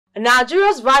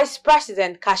Nigeria's Vice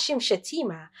President Kashim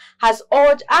Shettima has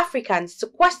urged Africans to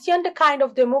question the kind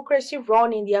of democracy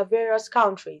run in their various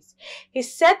countries. He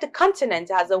said the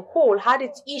continent as a whole had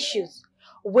its issues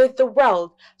with the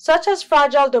world, such as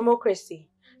fragile democracy.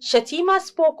 Shettima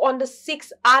spoke on the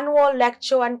 6th annual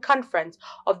lecture and conference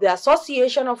of the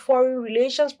Association of Foreign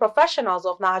Relations Professionals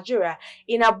of Nigeria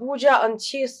in Abuja on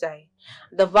Tuesday.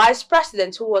 The vice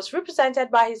president, who was represented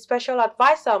by his special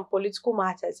advisor on political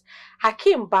matters,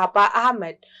 Hakim Baba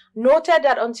Ahmed, noted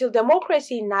that until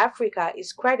democracy in Africa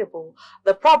is credible,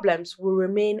 the problems will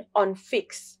remain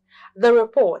unfixed. The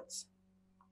report.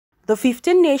 The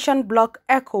 15-nation bloc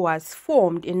ECOWAS,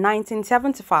 formed in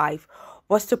 1975,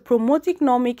 was to promote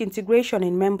economic integration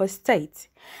in member states.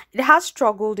 It has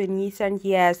struggled in recent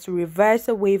years to reverse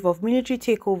a wave of military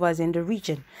takeovers in the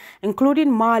region, including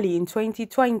Mali in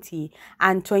 2020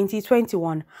 and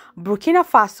 2021, Burkina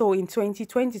Faso in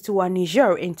 2022 and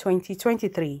Niger in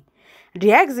 2023.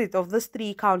 The exit of these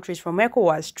three countries from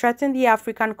ECOWAS threatened the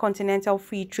African Continental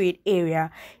Free Trade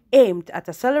Area, aimed at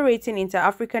accelerating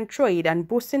inter-African trade and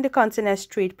boosting the continent's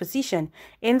trade position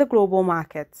in the global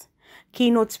market.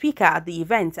 Keynote speaker at the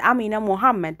event, Amina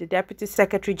Mohammed, the Deputy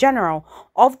Secretary General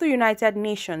of the United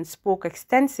Nations, spoke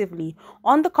extensively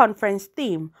on the conference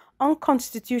theme on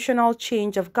constitutional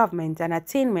change of government and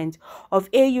attainment of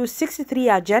AU's 63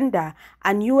 Agenda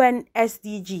and UN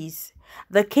SDGs,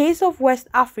 the case of West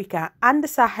Africa and the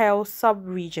Sahel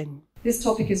sub-region. This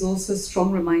topic is also a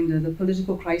strong reminder that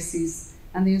political crises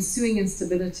and the ensuing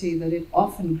instability that it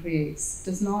often creates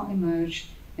does not emerge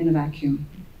in a vacuum.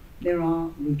 There are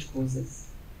root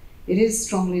causes. It is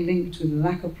strongly linked with the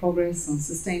lack of progress on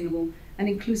sustainable and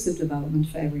inclusive development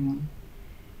for everyone.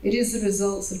 It is the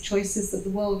results of choices that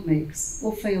the world makes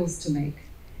or fails to make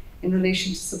in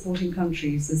relation to supporting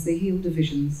countries as they heal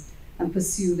divisions and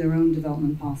pursue their own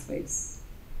development pathways.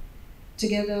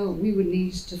 Together, we would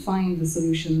need to find the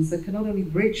solutions that can not only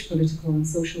bridge political and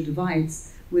social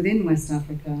divides within West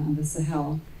Africa and the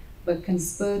Sahel, but can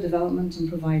spur development and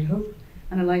provide hope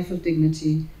and a life of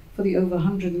dignity for the over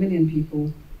 100 million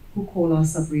people who call our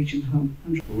sub-region home.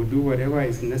 We will do whatever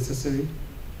is necessary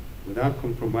without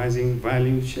compromising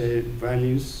shared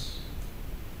values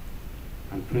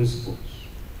and principles.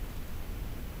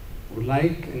 We would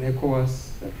like an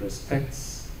ECOWAS that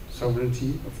respects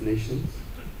sovereignty of nations,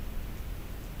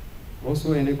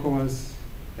 also an ECOWAS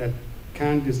that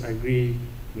can disagree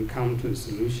and come to a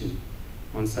solution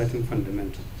on certain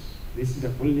fundamentals. This is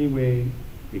the only way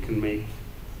we can make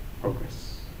progress.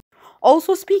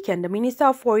 Also speaking, the Minister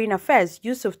of Foreign Affairs,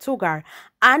 Yusuf Tugar,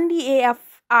 and the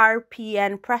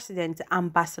Afrpn President,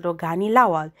 Ambassador Gani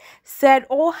Lawal, said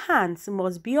all hands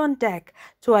must be on deck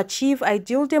to achieve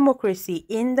ideal democracy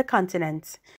in the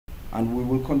continent. And we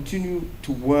will continue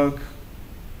to work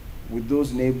with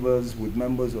those neighbors, with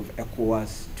members of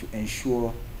ECOWAS, to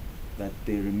ensure that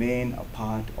they remain a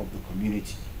part of the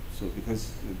community. So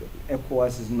because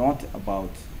ECOWAS is not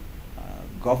about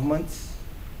governments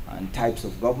and types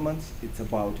of governments, it's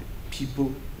about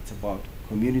people, it's about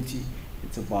community,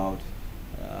 it's about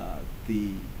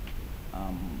the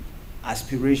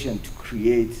aspiration to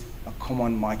create a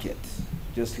common market,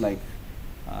 just like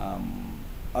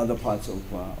other parts of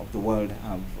the world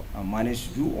have managed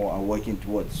to do or are working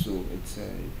towards. So it's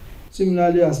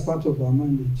similarly, as part of our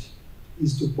mandate,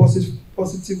 is to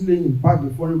positively impact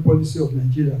the foreign policy of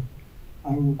Nigeria,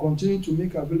 and we will continue to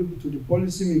make available to the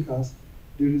policymakers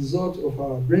the result of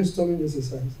our brainstorming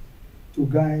exercise to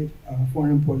guide our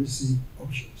foreign policy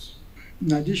options.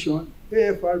 In addition,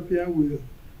 Afrpn will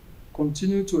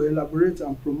continue to elaborate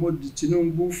and promote the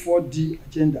Tinubu 4D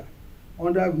agenda,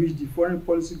 under which the foreign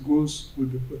policy goals will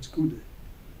be prosecuted.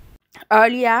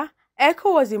 Earlier,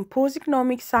 ECOWAS imposed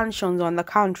economic sanctions on the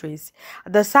countries.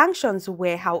 The sanctions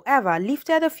were, however,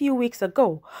 lifted a few weeks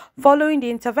ago, following the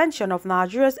intervention of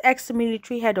Nigeria's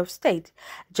ex-military head of state,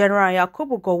 General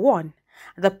Yakubu Gowon.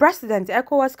 The President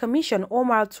ECOWAS Commission,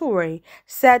 Omar Toure,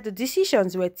 said the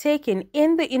decisions were taken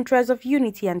in the interest of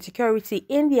unity and security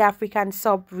in the African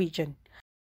sub-region.